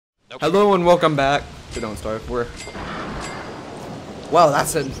Nope. Hello and welcome back to Don't Starve. Well,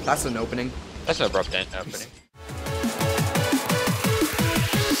 that's an opening. That's an abrupt opening.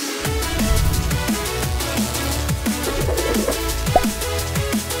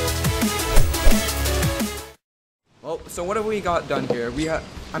 Well, so what have we got done here?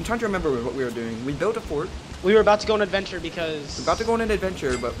 I'm trying to remember what we were doing. We built a fort. We were about to go on an adventure because... We're about to go on an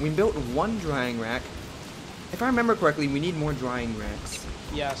adventure, but we built one drying rack. If I remember correctly, we need more drying racks.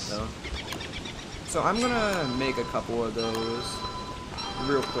 Yes. So I'm gonna make a couple of those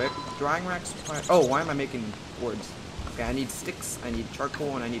real quick. Drying racks. Oh, why am I making boards? Okay, I need sticks, I need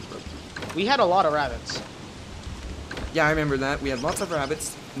charcoal, and I need rope. We had a lot of rabbits. Yeah, I remember that. We had lots of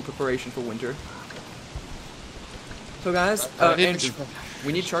rabbits in preparation for winter. So guys, Andrew,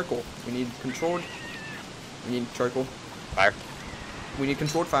 we need charcoal. We need controlled. We need charcoal. Fire. We need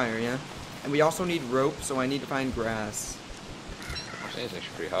controlled fire, yeah. And we also need rope, so I need to find grass. My sandy's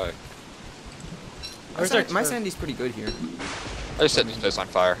actually pretty high. My sandy's pretty good here. I just set this place on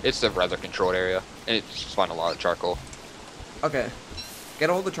fire. It's a rather controlled area, and it's just find a lot of charcoal. Okay.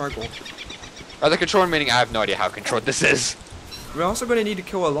 Get all the charcoal. Rather controlled meaning I have no idea how controlled this is. We're also going to need to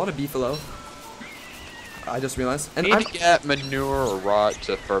kill a lot of beefalo. I just realized. And I need to get manure or rot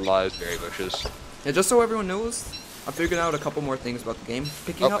to fertilize berry bushes. Yeah, just so everyone knows, I figured out a couple more things about the game.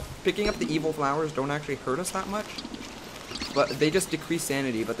 Picking up the evil flowers don't actually hurt us that much, but they just decrease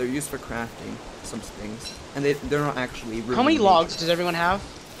sanity. But they're used for crafting some things, and they're not actually. How many logs does everyone have?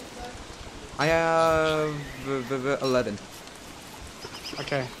 I have 11.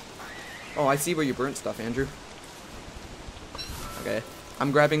 Okay. Oh, I see where you burnt stuff, Andrew. Okay,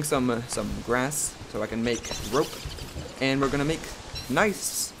 I'm grabbing some grass so I can make rope, and we're gonna make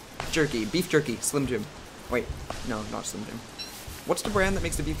nice jerky, beef jerky, Slim Jim. Wait, no, not Slim Jim. What's the brand that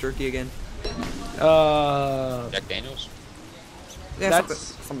makes the beef jerky again? Jack Daniels? Yeah,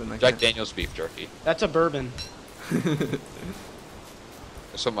 that's something like Jack that. Daniels beef jerky. That's a bourbon.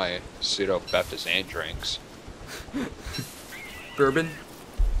 That's what my pseudo-Baptist aunt drinks. Bourbon?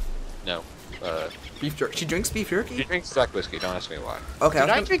 No. Beef jerky. She drinks beef jerky? She drinks black whiskey, don't ask me why. Okay, Did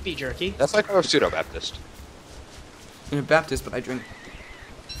I drink beef jerky? That's like a pseudo-Baptist. I'm a Baptist, but I drink.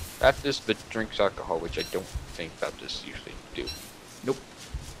 Baptist but drinks alcohol, which I don't think Baptists usually do. Nope.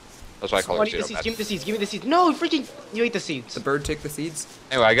 That's why I call her Give me the seeds, pseudo-Baptist. give me the seeds, give me the seeds. No, freaking, you ate the seeds. The bird take the seeds?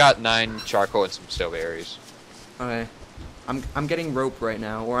 Anyway, I got 9 charcoal and some stowberries. Okay. I'm getting rope right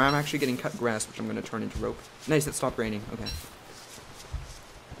now, or I'm actually getting cut grass, which I'm gonna turn into rope. Nice, it stopped raining. Okay.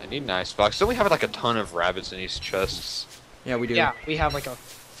 I need nice box. Don't we have like a ton of rabbits in these chests? Yeah, we do. Yeah, we have like a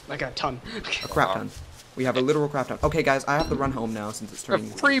ton. A crap ton. We have a literal crap ton. Okay, guys, I have to run home now since it's We turning.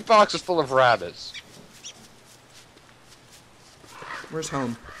 have 3 boxes full of rabbits. Where's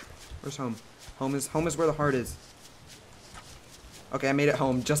home? Where's home? Home is where the heart is. Okay, I made it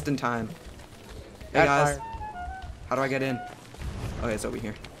home just in time. Hey Add guys, fire. how do I get in? Okay, it's over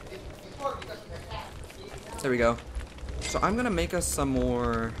here. There we go. So I'm gonna make us some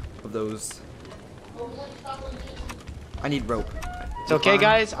more of those. I need rope. It's okay,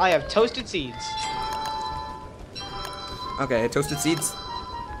 guys. I have toasted seeds. Okay, toasted seeds.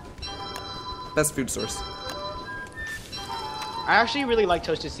 Best food source. I actually really like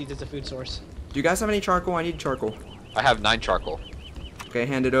toasted seeds as a food source. Do you guys have any charcoal? I need charcoal. I have 9 charcoal. Okay,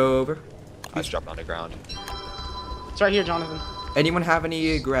 hand it over. I just dropped on the ground. It's right here, Jonathan. Anyone have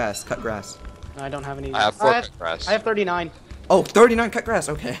any grass? Cut grass. I don't have any. I have 4 cut grass. I have 39. Oh, 39 cut grass.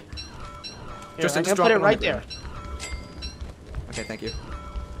 Okay. Here, I'm gonna drop put it on right the there. ground. Okay, thank you.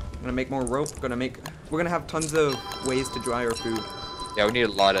 I'm gonna make more rope. We're gonna have tons of ways to dry our food. Yeah, we need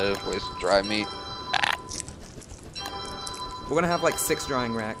a lot of ways to dry meat. We're gonna have like 6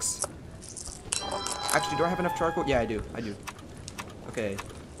 drying racks. Actually, do I have enough charcoal? Yeah, I do. Okay.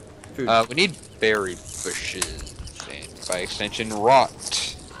 Food. We need berry bushes and by extension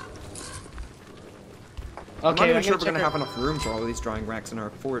rot. I'm not Okay, even sure if we're check gonna have enough room for all of these drying racks in our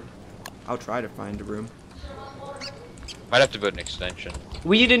fort. I'll try to find a room. Might have to put an extension.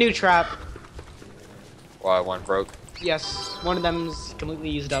 We need a new trap. Why one broke? Yes, one of them's completely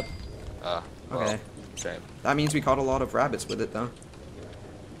used up. Well, Okay. shame. That means we caught a lot of rabbits with it, though.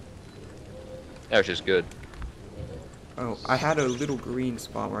 Yeah, which is good. Oh, I had a little green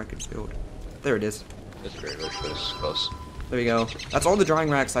spot where I could build. There it is. It's very rich, but it's close. There we go. That's all the drying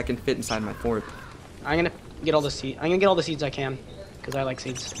racks I can fit inside my fort. I'm gonna get all the seeds. I'm gonna get all the seeds I can, because I like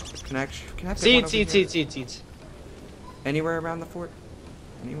seeds. Can I pick one over here? Seeds. Anywhere around the fort?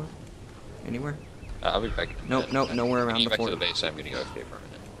 Anywhere? Anywhere? I'll be back. Nope, nowhere around the back to fort. the base. I'm gonna go okay for a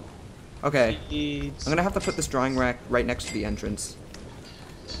minute. Okay. Seeds. I'm gonna have to put this drying rack right next to the entrance.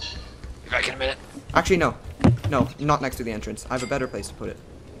 Be back in a minute. Actually, no. No, not next to the entrance. I have a better place to put it.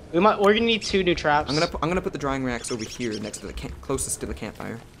 We're gonna need 2 new traps. I'm gonna put the drying racks over here next to the closest to the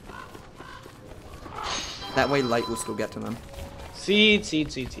campfire. That way light will still get to them. Seeds.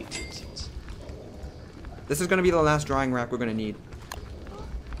 This is gonna be the last drying rack we're gonna need.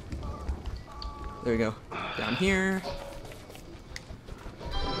 There we go. Down here.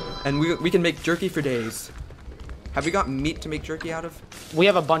 And we can make jerky for days. Have we got meat to make jerky out of? We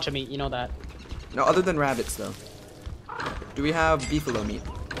have a bunch of meat, you know that. No, other than rabbits though. Do we have beefalo meat?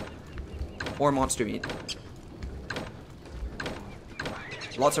 Or monster meat?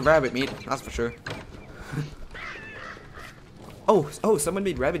 Lots of rabbit meat, that's for sure. oh, someone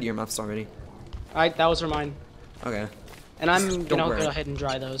made rabbit earmuffs already. Alright, that was for mine. Okay. And I'm gonna wear go it. ahead and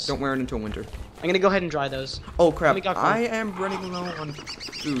dry those. Don't wear it until winter. I'm gonna go ahead and dry those. Oh crap, We got I am running low on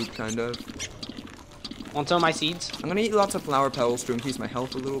food, kind of. Want some of my seeds? I'm gonna eat lots of flower petals to increase my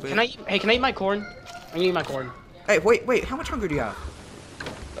health a little bit. Can I eat my corn? I'm gonna eat my corn. Hey, wait, how much hunger do you have?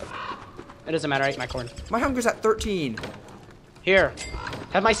 It doesn't matter, I ate my corn. My hunger's at 13. Here.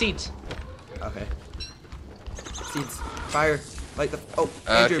 Have my seeds. Okay. Seeds. Fire. Light the... Oh,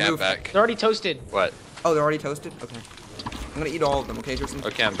 Andrew, Okay, I'm move. back. They're already toasted. What? Oh, they're already toasted? Okay. I'm gonna eat all of them, okay, Tristan?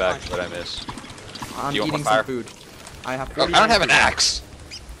 Okay, I'm back. What I miss? I'm Do you want eating more fire? some food. I have Oh, 49 I don't have an food. axe.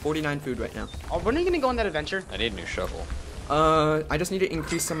 49 food right now. Oh, when are you gonna go on that adventure? I need a new shovel. I just need to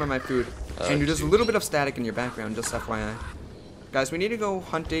increase some of my food. Andrew, there's a little bit of static in your background, just FYI. Guys, we need to go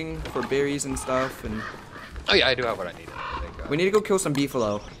hunting for berries and stuff, and Oh yeah, I do have what I need. Thank God. we need to go kill some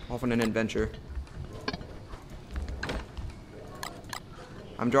beefalo off on an adventure.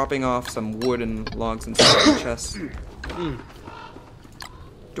 I'm dropping off some wood and logs and stuff in the chest.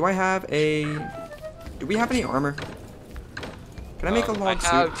 Do we have any armor? Can I make a log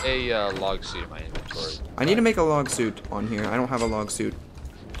I suit? have a log suit in my inventory. I need to make a log suit on here. I don't have a log suit.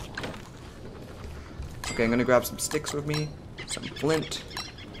 Okay, I'm gonna grab some sticks with me, some flint,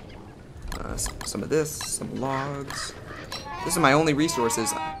 some of this, some logs. This is my only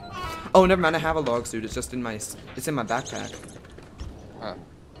resources. Oh, never mind. I have a log suit. It's just in my backpack. Huh.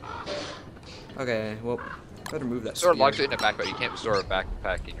 Okay, well, better move that. Store a log spear. suit in a backpack. You can't store a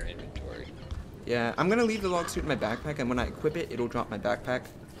backpack in your inventory. Yeah, I'm gonna leave the log suit in my backpack, and when I equip it, it'll drop my backpack.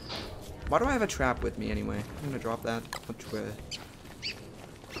 Why do I have a trap with me anyway? I'm gonna drop that.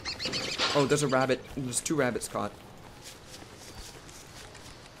 Oh, there's a rabbit. There's 2 rabbits caught.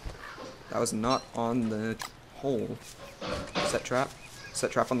 That was not on the hole. Set trap.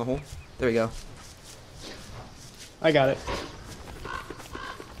 Set trap on the hole. There we go. I got it.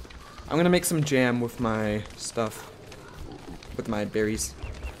 I'm gonna make some jam with my stuff. With my berries.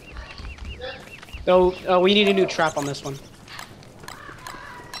 Oh, we need a new trap on this one.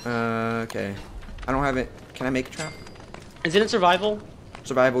 Okay. I don't have it. Can I make a trap? Is it in survival?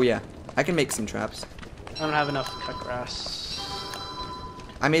 Survival, yeah. I can make some traps. I don't have enough cut grass.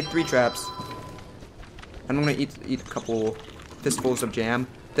 I made 3 traps. And I'm gonna eat a couple fistfuls of jam.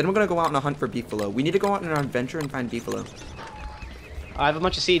 Then we're gonna go out on a hunt for beefalo. We need to go out on an adventure and find beefalo. I have a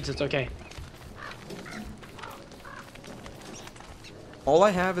bunch of seeds, it's okay. All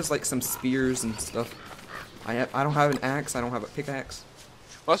I have is like some spears and stuff. I don't have an axe. I don't have a pickaxe.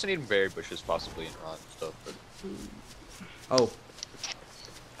 We also need berry bushes, possibly, and rotten stuff. But Oh,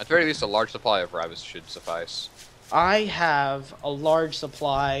 at the very least, a large supply of rabbits should suffice. I have a large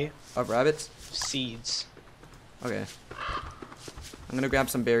supply of rabbits. of seeds. Okay. I'm gonna grab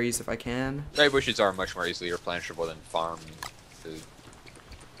some berries if I can. Berry bushes are much more easily replenishable than farm food.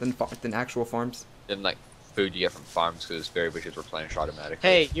 Than actual farms. Than like food you get from farms, because berry bushes replenish automatically.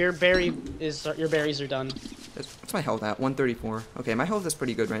 Hey, your berries are done. What's my health at? 134. Okay, my health is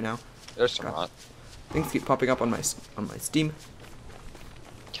pretty good right now. There's some Crap. rot. Things keep popping up on my Steam.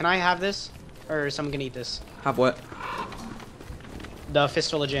 Can I have this? Or is someone gonna eat this? Have what? The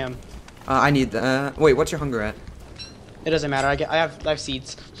fistful of jam. I need the. Wait, what's your hunger at? It doesn't matter. I have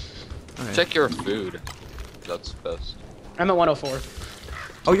seeds. Okay. Check your food. That's best. I'm at 104.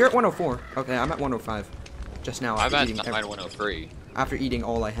 Oh, you're at 104. Okay, I'm at 105. Just now I'm after at eating 103. after eating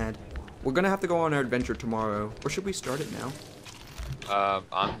all I had. We're gonna have to go on our adventure tomorrow. Or should we start it now?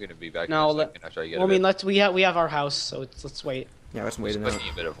 I'm gonna be back No, in a second after I get well, I a mean, bit. we have our house, so let's wait. Yeah, let's wait Just it put out. me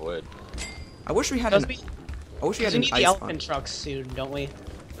a bit of wood. I wish we had Because an. we, I wish we had we an need ice the elephant pond. trucks soon, don't we?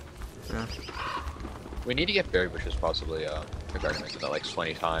 Yeah. We need to get berry bushes, possibly. Regarding making that like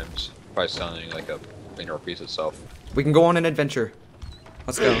 20 times. Probably sounding like a thing to repeat itself. We can go on an adventure.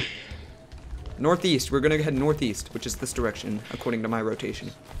 Let's go. Northeast. We're gonna head northeast, which is this direction, according to my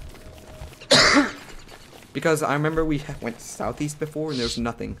rotation. Because I remember we went southeast before and there's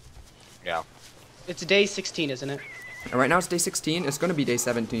nothing. Yeah. It's day 16, isn't it? And right now it's day 16. It's gonna be day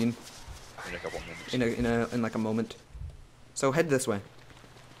 17 In a couple minutes. in like a moment. So head this way.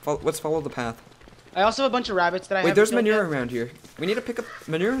 Let's follow the path. I also have a bunch of rabbits that I Wait, haven't there's killed manure yet. around here. We need to pick up...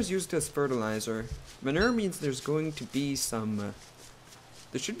 Manure is used as fertilizer. Manure means there's going to be some...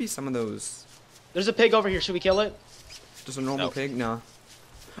 there should be some of those... There's a pig over here. Should we kill it? Just a normal No. pig? No.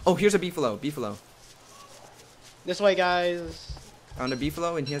 Oh, here's a beefalo. Beefalo. This way, guys. Found a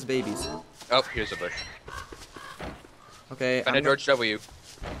beefalo and he has babies. Oh, here's a bush. Okay, Find a George W.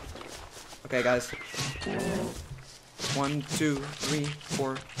 Okay, guys. 1, 2, 3,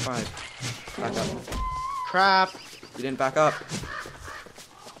 4, 5. Back up. Crap. You didn't back up.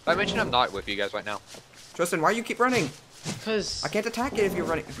 I mentioned I'm not with you guys right now. Tristan, why you keep running? Cause I can't attack it if you're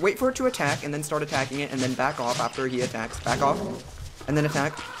running. Wait for it to attack and then start attacking it and then back off after he attacks. Back off. And then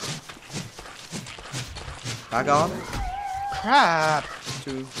attack. Back off. crap.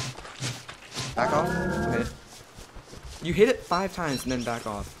 2. Back off. Okay. You hit it 5 times and then back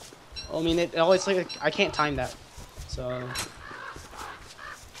off. I mean, it always like I can't time that. So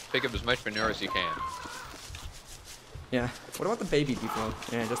Pick up as much manure as you can. Yeah. What about the baby beefalo?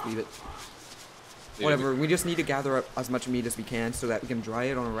 Yeah, just leave it. Dude, Whatever. We just need to gather up as much meat as we can so that we can dry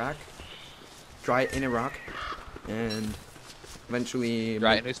it on a rack. Dry it in a rock. And eventually...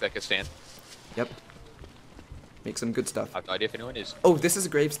 Right in Uzbekistan. Yep. Make some good stuff. I have no idea if anyone is. Oh, this is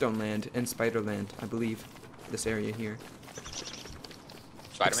gravestone land and spider land, I believe. This area here.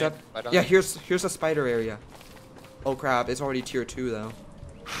 Spider-Man? Except, Right on yeah, there? here's a spider area. Oh crap, it's already tier 2 though.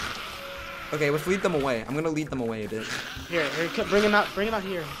 Okay, let's lead them away. I'm gonna lead them away a bit. here, bring him out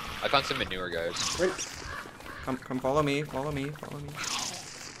here. I found some manure, guys. Come follow me, follow me, follow me.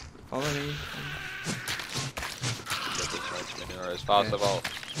 Follow me. Get as much manure as possible.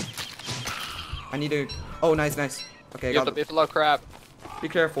 I need to... Oh, nice, nice. Okay, I You have got the beefalo crab. Be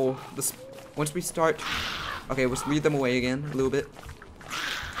careful. Once we start... Okay, let's lead them away again a little bit.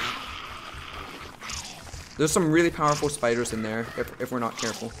 There's some really powerful spiders in there if we're not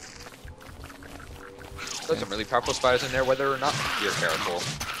careful. There's some really powerful spiders in there, whether or not you're careful.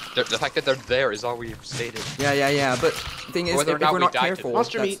 The fact that they're there is all we've stated. Yeah, but the thing is, Whether or if not we're we not die to careful,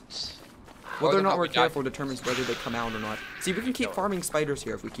 Monster that's- meat. whether or not we're we die- careful determines whether they come out or not. See, we can keep farming spiders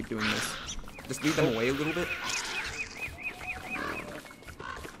here if we keep doing this. Just lead them away a little bit.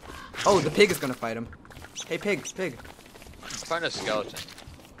 Oh, the pig is gonna fight him. Hey, pig. Find a skeleton.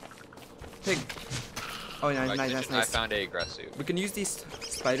 Pig. Oh, I nice. found a grass suit. We can use these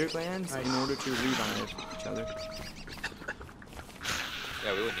spider glands in order to revive each other.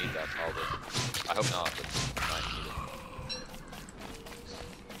 Yeah, we would need that probably. I hope not, but I might need it.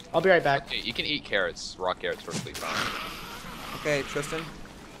 I'll be right back. Okay, you can eat carrots, raw carrots perfectly fine. Okay, Tristan.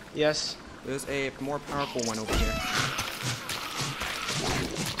 Yes. There's a more powerful one over here.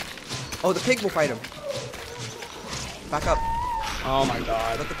 Oh, the pig will fight him. Back up. Oh my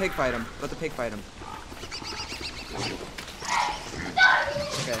god. Let the pig fight him.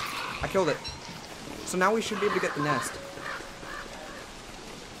 Okay, I killed it. So now we should be able to get the nest.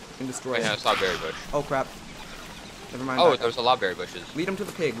 And destroy Wait, no, it. it's not berry bush. Oh crap. Never mind. Oh, back up. there's a lot of berry bushes. Lead him to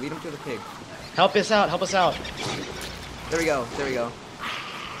the pig. Help us out. There we go.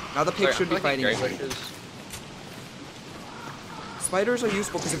 Now the pig Sorry, should be I'm fighting. berry bushes. Spiders are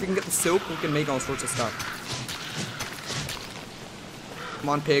useful because if we can get the silk, we can make all sorts of stuff. Come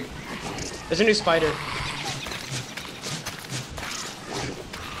on, pig. There's a new spider.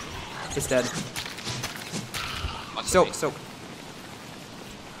 It's dead. Monster meat. Silk.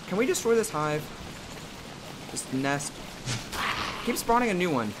 Can we destroy this hive? This nest. Keep spawning a new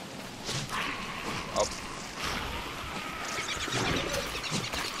one. Oh,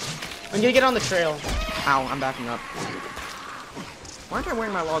 I'm gonna get on the trail. Ow, I'm backing up. Why aren't I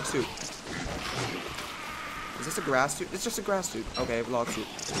wearing my log suit? Is this a grass suit? It's just a grass suit. Okay, log suit.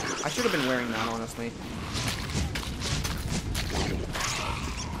 I should have been wearing that, honestly.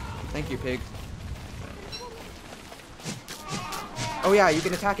 Thank you, pig. Oh yeah, you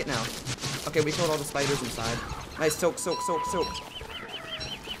can attack it now. Okay, we killed all the spiders inside. Nice, silk.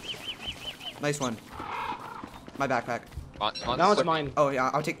 Nice one. My backpack. That one's mine. Oh yeah,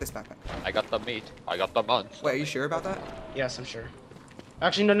 I'll take this backpack. I got the meat. I got the monster. Wait, are you sure about that? Yes, I'm sure.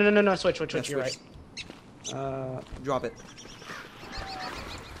 Actually, no. Switch. Yeah, You're switch. right. Drop it.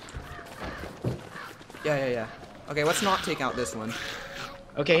 Yeah. Okay, let's not take out this one.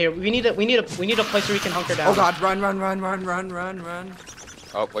 Okay, here we need a place where we can hunker down. Oh god, run.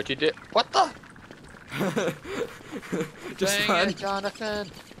 Oh, what you did? What the? Just Dang run. it, Jonathan.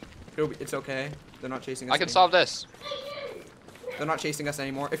 It's okay. They're not chasing us. I can anymore. solve this. They're not chasing us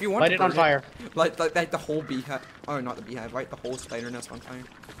anymore. If you want Light to it on burn fire. Like the whole beehive. Oh, not the beehive. Light the whole spider nest on fire.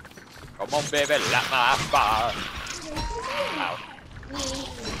 Come on, baby, light my fire. Ow.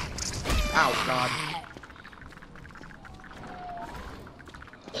 Ow, god.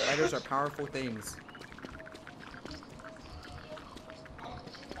 Spiders are powerful things.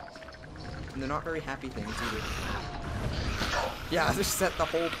 And they're not very happy things either. Yeah, just set the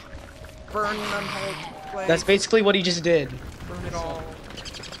whole... Burn the whole place. That's basically what he just did. Burn it all.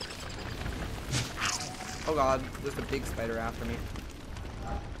 Oh god, there's a big spider after me.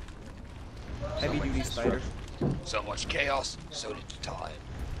 Heavy duty spider. So much chaos, so little time.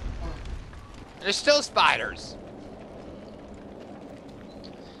 And there's still spiders.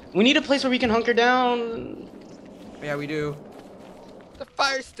 We need a place where we can hunker down. Yeah, we do. The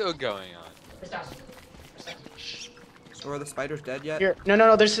fire's still going on. So are the spiders dead yet? Here,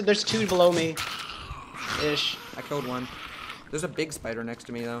 no. There's two below me. Ish. I killed one. There's a big spider next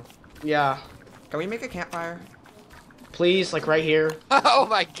to me though. Yeah. Can we make a campfire? Please, like right here. Oh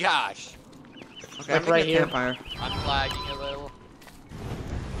my gosh. Okay, Like I'm right making a here. campfire. I'm lagging a little.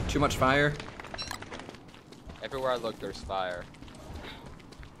 Too much fire. Everywhere I look, there's fire.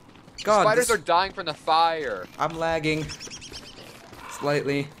 God, Spiders this- are dying from the fire. I'm lagging.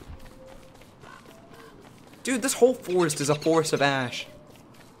 Slightly. Dude, this whole forest is a forest of ash.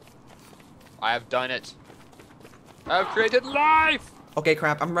 I have done it. I have created life. Okay,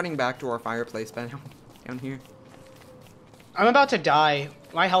 crap. I'm running back to our fireplace down here. I'm about to die.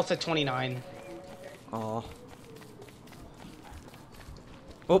 My health's at 29. Aw.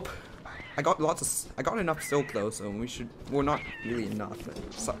 Oh, I got enough silk though, so we should. Well, not really enough, but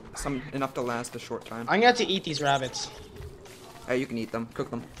some enough to last a short time. I'm gonna have to eat these rabbits. Hey, you can eat them, cook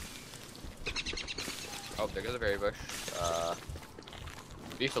them. Oh, there goes a berry bush.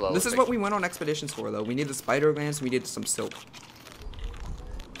 Beefalo. This is what we went on expeditions for, though. We needed spider glands. We needed some silk.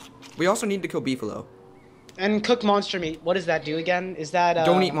 We also need to kill beefalo. And cook monster meat. What does that do again? Is that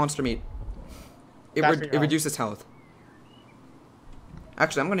Don't eat monster meat. It Bad for your health. reduces health.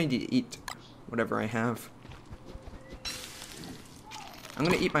 Actually, I'm gonna need to eat whatever I have. I'm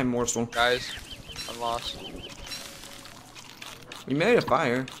gonna eat my morsel. Guys, I'm lost. We made a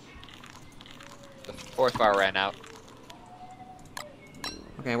fire. The fourth fire ran out.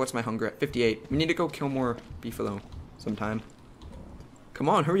 Okay, what's my hunger at? 58. We need to go kill more beefalo sometime. Come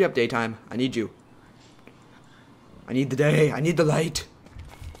on, hurry up, daytime. I need you. I need the day. I need the light.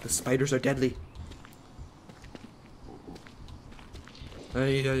 The spiders are deadly.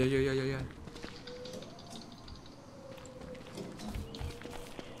 Yeah.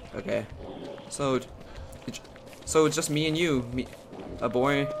 Okay. So it's just me and you. A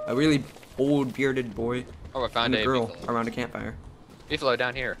boy, a really old bearded boy, Oh, I and found a a girl beefalo. around a campfire. Beefalo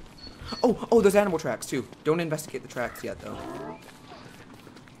down here. Oh, there's animal tracks too. Don't investigate the tracks yet, though.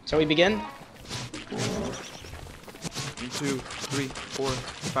 So we begin? 1, 2, 3, 4,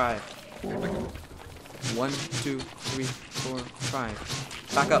 5. 1, 2, 3, 4, 5.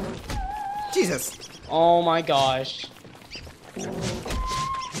 Back up. Jesus. Oh my gosh. What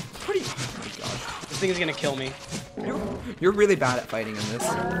are you? Oh my gosh. This thing is gonna kill me. You're really bad at fighting in this.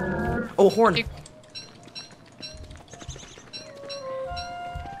 Oh, horn.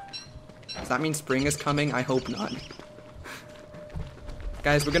 Does that mean spring is coming? I hope not.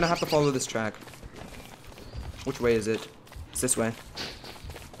 Guys, we're gonna have to follow this track. Which way is it? It's this way.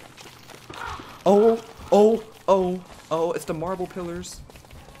 Oh, it's the marble pillars.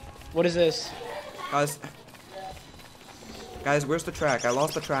 What is this? Guys, where's the track? I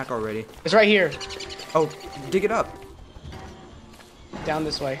lost the track already. It's right here. Oh, dig it up. Down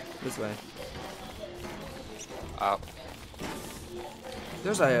this way. This way. Oh.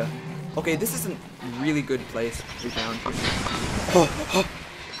 There's a... Okay, this is a really good place we found.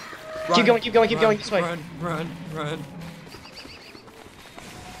 Keep going this way. Run.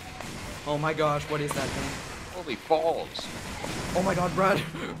 Oh my gosh, what is that thing? Holy balls. Oh my god, run!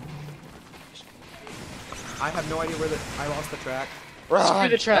 I have no idea where I lost the track. Screw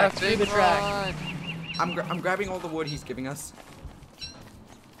the track. That thing, Screw the track. run. I'm grabbing all the wood he's giving us.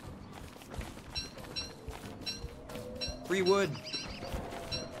 Free wood.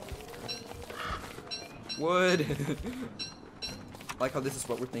 Wood. I like how this is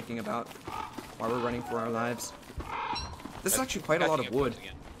what we're thinking about while we're running for our lives. This is actually quite a lot of wood.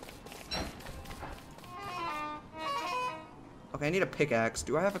 Okay, I need a pickaxe.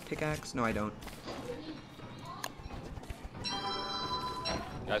 Do I have a pickaxe? No, I don't.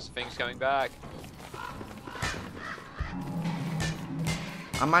 Guys, the thing's coming back.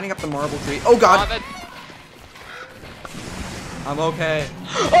 I'm mining up the marble tree. Oh god! Stop it. I'm okay.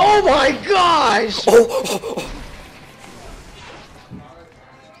 Oh my gosh! Oh.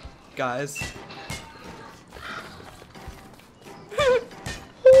 Guys. Oh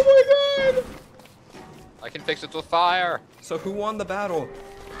my god! I can fix it with fire. So who won the battle?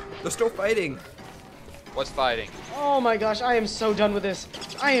 They're still fighting. What's fighting? Oh my gosh, I am so done with this.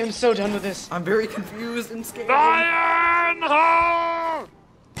 I am so done with this. I'm very confused and scared. Iron Hole!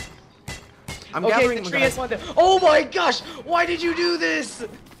 I'm Okay, gathering the tree is one thing. Oh my gosh! Why did you do this?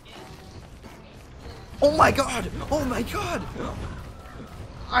 Oh my god! Oh my god!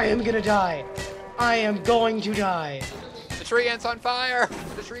 I am gonna die. I am going to die. The tree ant's on fire!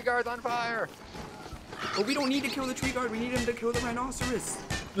 The tree guard's on fire! But we don't need to kill the tree guard, we need him to kill the rhinoceros.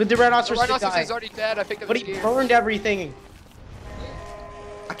 With the The rhinoceros, rhinoceros died. is already dead, I think. But he burned everything.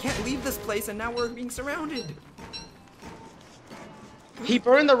 I can't leave this place and now we're being surrounded. He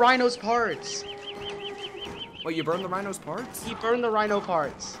burned the rhino's parts. Oh, you burned the rhino's parts? He burned the rhino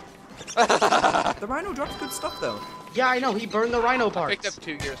parts. The rhino drops good stuff though. Yeah, I know. He burned the rhino parts. Picked up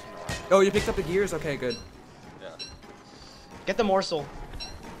 2 gears from the rhino. Oh, you picked up the gears? Okay, good. Yeah. Get the morsel.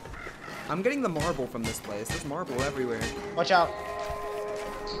 I'm getting the marble from this place. There's marble everywhere. Watch out.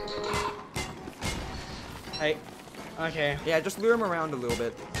 Hey. Okay. Yeah, just lure him around a little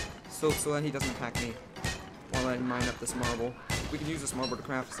bit. So then he doesn't attack me. While I mine up this marble. We can use this marble to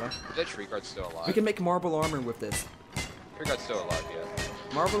craft stuff. Is that tree guard still alive? We can make marble armor with this. Tree guard's still alive,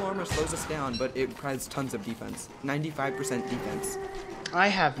 yeah. Marble armor slows us down, but it has tons of defense. 95% defense. I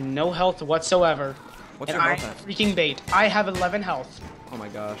have no health whatsoever. What's and your I health at? freaking bait. I have 11 health. Oh my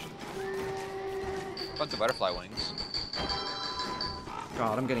gosh. Bunch of butterfly wings.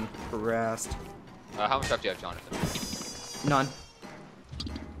 God, I'm getting harassed. How much health do you have, Jonathan? None.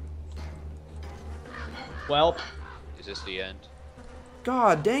 Welp. Is this the end?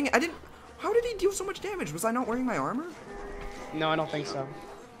 God dang it, I didn't... How did he deal so much damage? Was I not wearing my armor? No, I don't think so.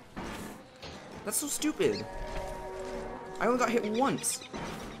 That's so stupid. I only got hit once.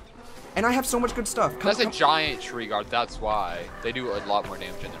 And I have so much good stuff. That's a giant tree guard, that's why. They do a lot more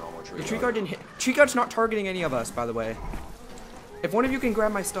damage than the normal tree The guard. tree guard didn't hit. Tree guard's not targeting any of us, by the way. If one of you can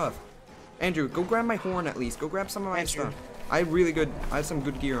grab my stuff. Andrew, go grab my horn at least. Go grab some of my Andrew. stuff. I have some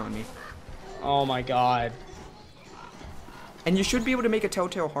good gear on me. Oh my god. And you should be able to make a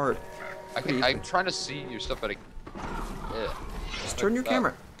telltale heart. I'm trying to see your stuff, but I... Yeah. Just turn your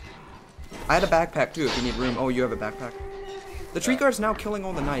camera. I had a backpack too if you need room. Oh, you have a backpack. The tree guard's now killing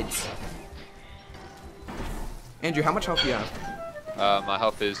all the knights. Andrew, how much health do you have? My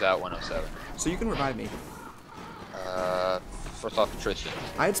health is at 107. So you can revive me. First off, Tristan.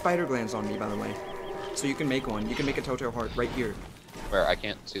 I had spider glands on me, by the way. So you can make one. You can make a telltale heart right here. Where? I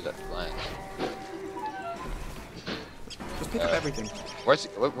can't see that gland. Just pick up everything.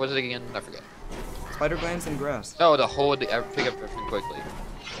 What was it again? I forget. Spider glands and grass. No, the hold, pick up everything quickly.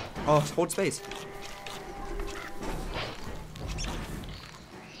 Oh, hold space.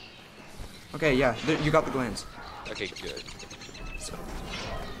 Okay, yeah, you got the glands. Okay, good. So,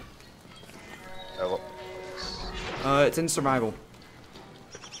 Well, it's in survival.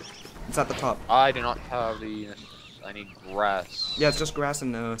 It's at the top. I do not have the... I need grass. Yeah, it's just grass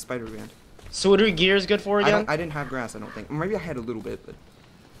and spider gland. So what are gears good for again? I didn't have grass, I don't think. Maybe I had a little bit, but...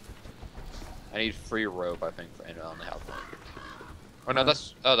 I need free rope, I think, for anyone on the house. Oh no,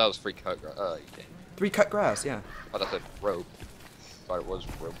 that's... Oh, that was free cut grass. Oh, you can't. 3 cut grass, yeah. Oh, that's a rope. Thought it was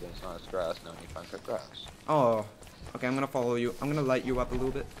rope, but it's not. It's grass. No, I need to find cut grass. Oh, okay, I'm gonna follow you. I'm gonna light you up a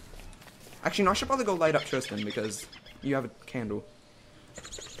little bit. Actually, no, I should probably go light up Tristan because you have a candle.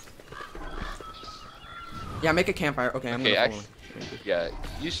 Yeah, make a campfire. Okay, I'm Okay, gonna follow. Yeah,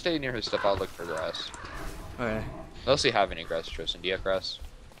 you stay near his stuff. I'll look for grass. Okay. Unless you have any grass, Tristan. Do you have grass?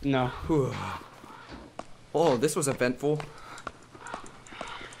 No. Whew. Oh, this was eventful.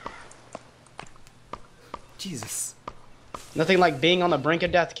 Jesus. Nothing like being on the brink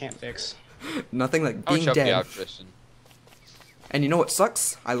of death can't fix. Nothing like How much being help do you dead. have, Tristan? And you know what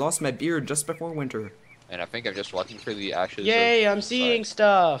sucks? I lost my beard just before winter. And I think I'm just walking through the ashes. Yay, of I'm seeing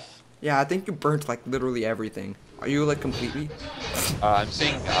stuff. Yeah, I think you burnt like literally everything. Are you like completely? I'm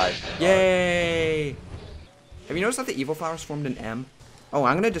seeing eyes. Yay! Have you noticed that the evil flowers formed an M? Oh,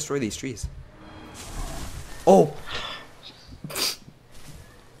 I'm gonna destroy these trees. Oh!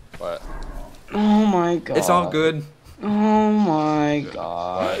 What? Oh my god. It's all good. Oh my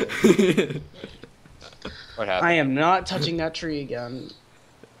god. What happened? I am not touching that tree again.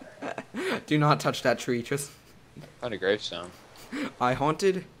 Do not touch that tree, Tris. Found a gravestone. I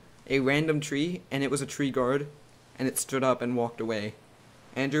haunted a random tree, and it was a tree guard, and it stood up and walked away.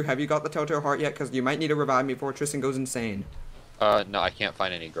 Andrew, have you got the telltale heart yet? Because you might need to revive me before Tristan goes insane. No, I can't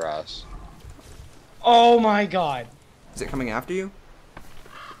find any grass. Oh my god. Is it coming after you?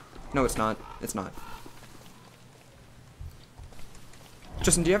 No, it's not. It's not.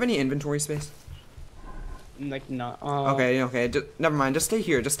 Tristan, do you have any inventory space? Like not. Okay. Never mind. Just stay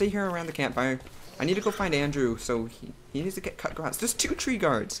here. Just stay here around the campfire. I need to go find Andrew, so he needs to get cut grass. There's 2 tree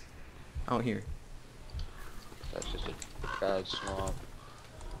guards out here. That's just a bad swamp.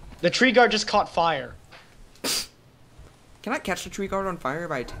 The tree guard just caught fire. Can I catch the tree guard on fire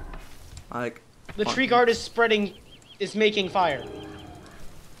by, like... The tree guard is making fire.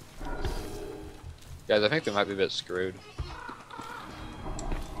 Guys, I think they might be a bit screwed.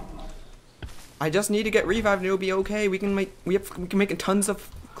 I just need to get revived and it'll be okay. We can make tons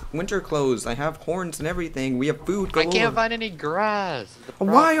of winter clothes. I have horns and everything. We have food galore. I can't find any grass.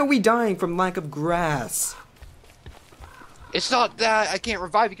 Why are we dying from lack of grass? It's not that I can't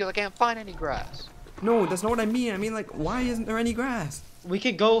revive because I can't find any grass. No, that's not what I mean. I mean, like, why isn't there any grass? We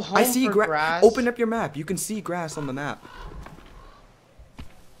could go home I see for grass. Open up your map. You can see grass on the map.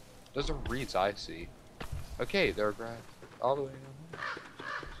 Those are reeds I see. Okay, there are grass all the way down there.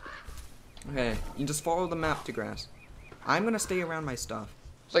 Okay, you just follow the map to grass. I'm gonna stay around my stuff.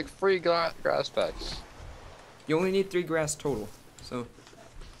 It's like free grass packs. You only need 3 grass total, so...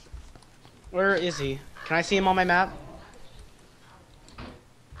 Where is he? Can I see him on my map?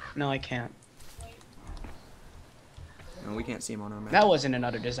 No, I can't. No, we can't see him on our map. That wasn't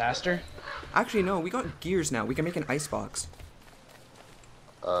another disaster. Actually, no, we got gears now. We can make an icebox.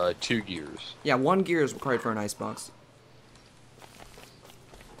 2 gears. Yeah, 1 gear is required for an icebox.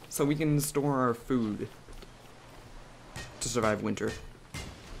 So we can store our food to survive winter.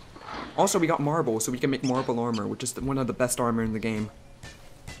 Also, we got marble, so we can make marble armor, which is one of the best armor in the game.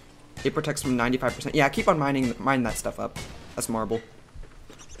 It protects from 95%. Yeah, keep on mine that stuff up. That's marble.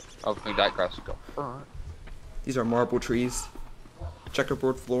 Oh, I think that grass will go. These are marble trees.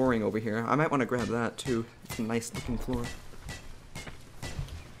 Checkerboard flooring over here. I might want to grab that too. It's a nice looking floor.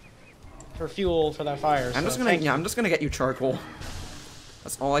 For fuel for that fire. I'm just gonna get you charcoal.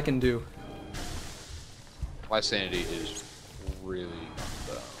 That's all I can do. My sanity is really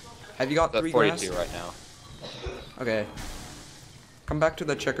low. Have you got 3 grass? 42 right now. Okay. Come back to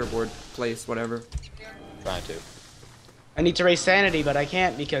the checkerboard place, whatever. Trying to. I need to raise sanity, but I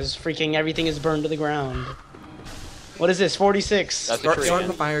can't because freaking everything is burned to the ground. What is this? 46. That's Start a tree.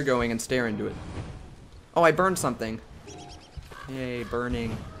 the fire going and stare into it. Oh, I burned something. Yay,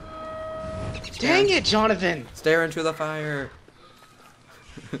 burning. Dang it, Jonathan! Stare into the fire.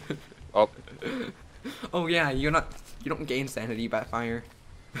 Oh. Oh yeah, you don't gain sanity by fire.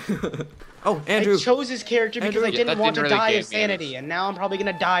 Oh, Andrew. I chose his character because Andrew. I didn't Yeah, want that to didn't really die of give me sanity, this. and now I'm probably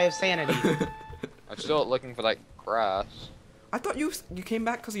gonna die of sanity. I'm still looking for that grass. I thought you came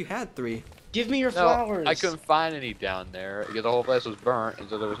back because you had 3. Give me your No, flowers. I couldn't find any down there because the whole place was burnt and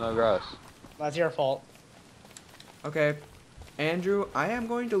so there was no grass. That's your fault. Okay. Andrew, I am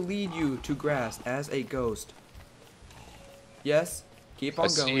going to lead you to grass as a ghost. Yes? Keep on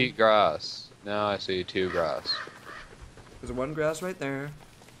I going. see grass. Now I see 2 grass. There's 1 grass right there.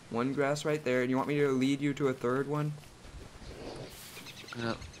 1 grass right there. And you want me to lead you to a 3rd one?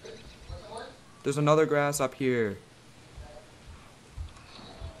 No. There's another grass up here.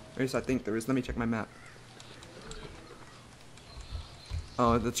 At least I think there is. Let me check my map.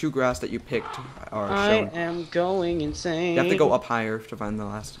 Oh, the 2 grass that you picked are shown. I am going insane. You have to go up higher to find the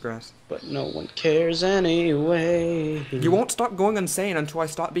last grass. But no one cares anyway. You won't stop going insane until I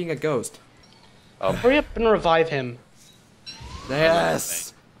stop being a ghost. Oh, Hurry up and revive him.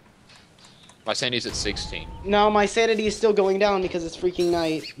 Yes! my sanity's at 16. No, my sanity is still going down because it's freaking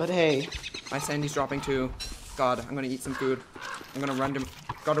night. But hey. My sanity's dropping too. God, I'm gonna eat some food. I'm gonna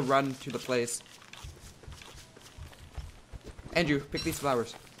gotta run to the place. Andrew, pick these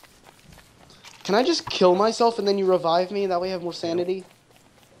flowers. Can I just kill myself and then you revive me? That way I have more sanity?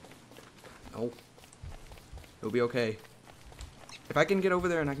 No. It'll be okay. If I can get over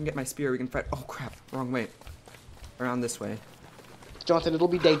there and I can get my spear, we can fight. Oh crap, wrong way. Around this way. Jonathan, it'll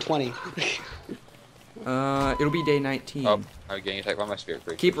be day 20. It'll be day 19. Oh, I'm getting attacked by my spirit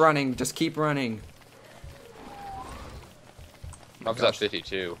creature. Keep running, just keep running. I was at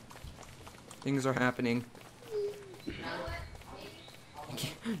 52. Things are happening.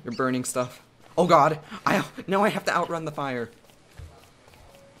 You're burning stuff. Oh god, now I have to outrun the fire.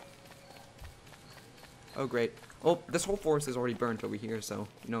 Oh great. Well, this whole forest is already burnt over here, so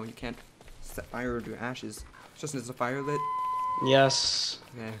you can't set fire to ashes. It's just as a fire lit. Yes.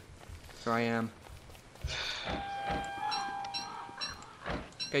 Okay, here I am.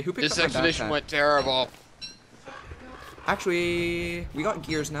 Okay, who picked This up my expedition backpack? went terrible. Actually, we got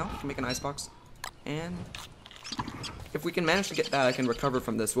gears now. We can make an icebox. And if we can manage to get that, I can recover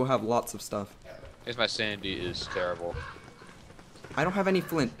from this. We'll have lots of stuff. Because my sanity is terrible. I don't have any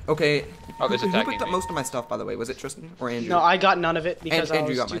flint. Okay, Oh, there's who attacking picked up me. most of my stuff, by the way? Was it Tristan or Andrew? No, I got none of it because I Andrew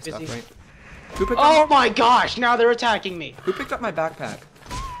was got too my busy. stuff, right? Who picked, Oh up, my gosh, now they're attacking me. who picked up my backpack?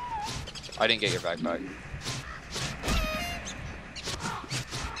 I didn't get your backpack.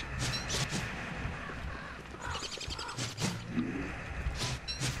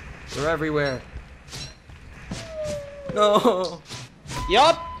 They're everywhere. No.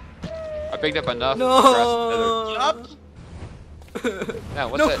 Yup. I picked up enough No. Yup. Man,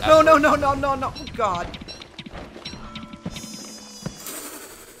 what's No, that? no, no, no, no, no, no. Oh, God.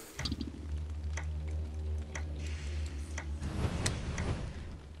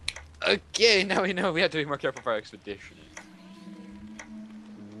 Okay, now we know we have to be more careful for our expedition.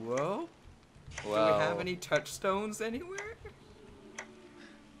 Whoa. Well, Do we have any touchstones anywhere?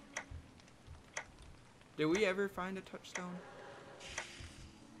 Did we ever find a touchstone?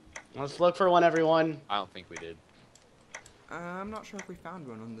 Let's look for one, everyone. I don't think we did. I'm not sure if we found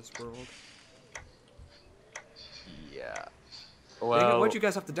one on this world. Yeah. Dang it, Well, why'd you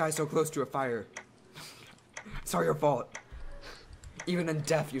guys have to die so close to a fire? It's all your fault. Even in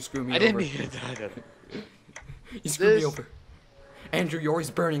death, you screw me I over. didn't mean to die. You screwed me This- over. Andrew, you're always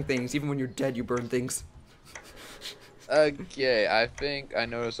burning things. Even when you're dead, you burn things. Okay, I think I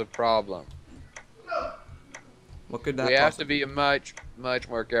noticed a problem. What could that We have to possibly be much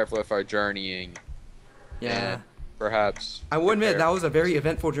more careful with our journeying. Yeah. And perhaps. I will admit, prepare- that was a very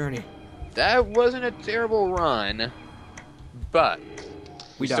eventful journey. That wasn't a terrible run, but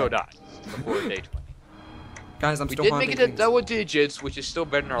we still died. died before day 20. Guys, I'm We still did make haunting it to things. double digits, which is still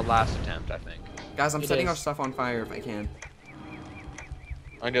better than our last attempt, I think. Guys, I'm It setting is. our stuff on fire if I can.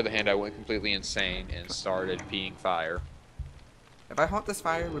 On the other hand, I went completely insane and started peeing fire. If I haunt this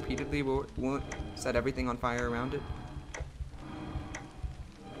fire repeatedly, won't it set everything on fire around it?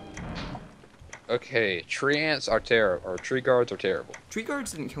 Okay, tree ants are terrible, or tree guards are terrible. Tree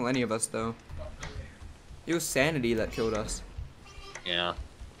guards didn't kill any of us, though. It was sanity that killed us. Yeah.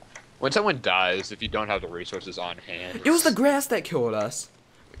 When someone dies, if you don't have the resources on hand, It was the grass that killed us.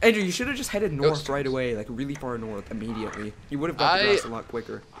 Andrew, you should have just headed north Ghost right trees. away, like really far north, immediately. You would have got the grass a lot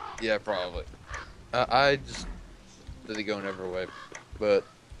quicker. Yeah, probably. I just didn't go another way, but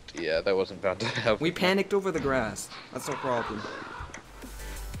yeah, that wasn't about to help. We panicked over the grass. That's our problem.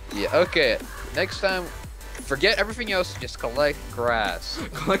 Yeah. Okay. Next time, forget everything else. Just collect grass.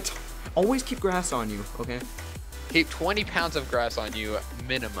 Collect. Always keep grass on you, okay? Keep 20 pounds of grass on you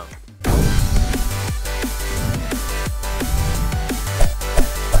minimum.